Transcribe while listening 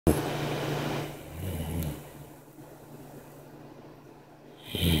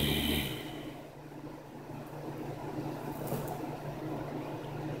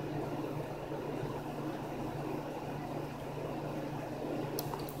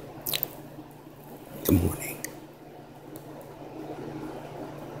the morning.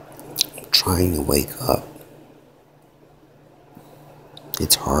 I'm trying to wake up.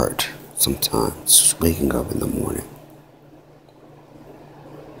 It's hard sometimes waking up in the morning.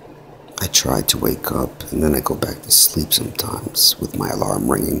 I try to wake up and then I go back to sleep sometimes with my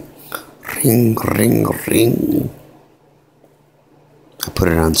alarm ringing. Ring, ring, ring. I put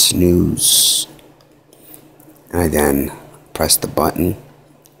it on snooze. And I then press the button.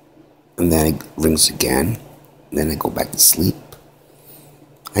 And then it rings again. And then I go back to sleep.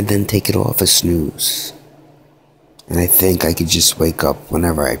 I then take it off as snooze. And I think I could just wake up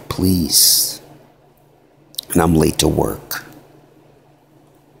whenever I please. And I'm late to work.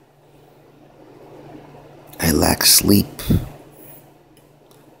 I lack sleep.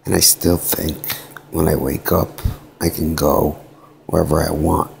 And I still think when I wake up, I can go wherever I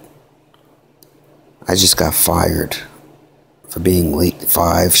want. I just got fired for being late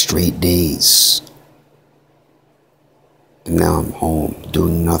 5 straight days. And now I'm home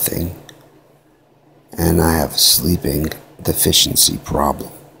doing nothing. And I have a sleeping deficiency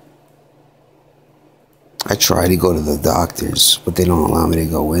problem. I try to go to the doctors, but they don't allow me to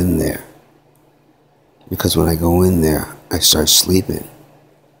go in there. Because when I go in there, I start sleeping.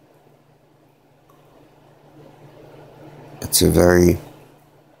 It's a very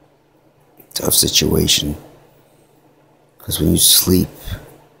tough situation. Because when you sleep,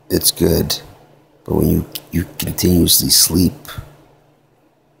 it's good. But when you continuously sleep,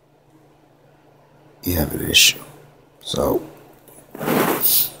 you have an issue. So, I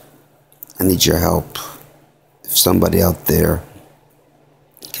need your help. If somebody out there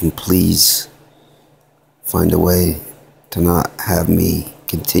can please find a way to not have me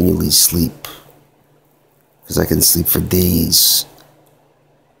continually sleep. Because I can sleep for days.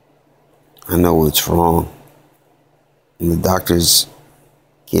 I know what's wrong. And the doctors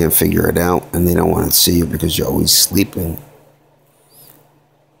can't figure it out, and they don't want to see you because you're always sleeping.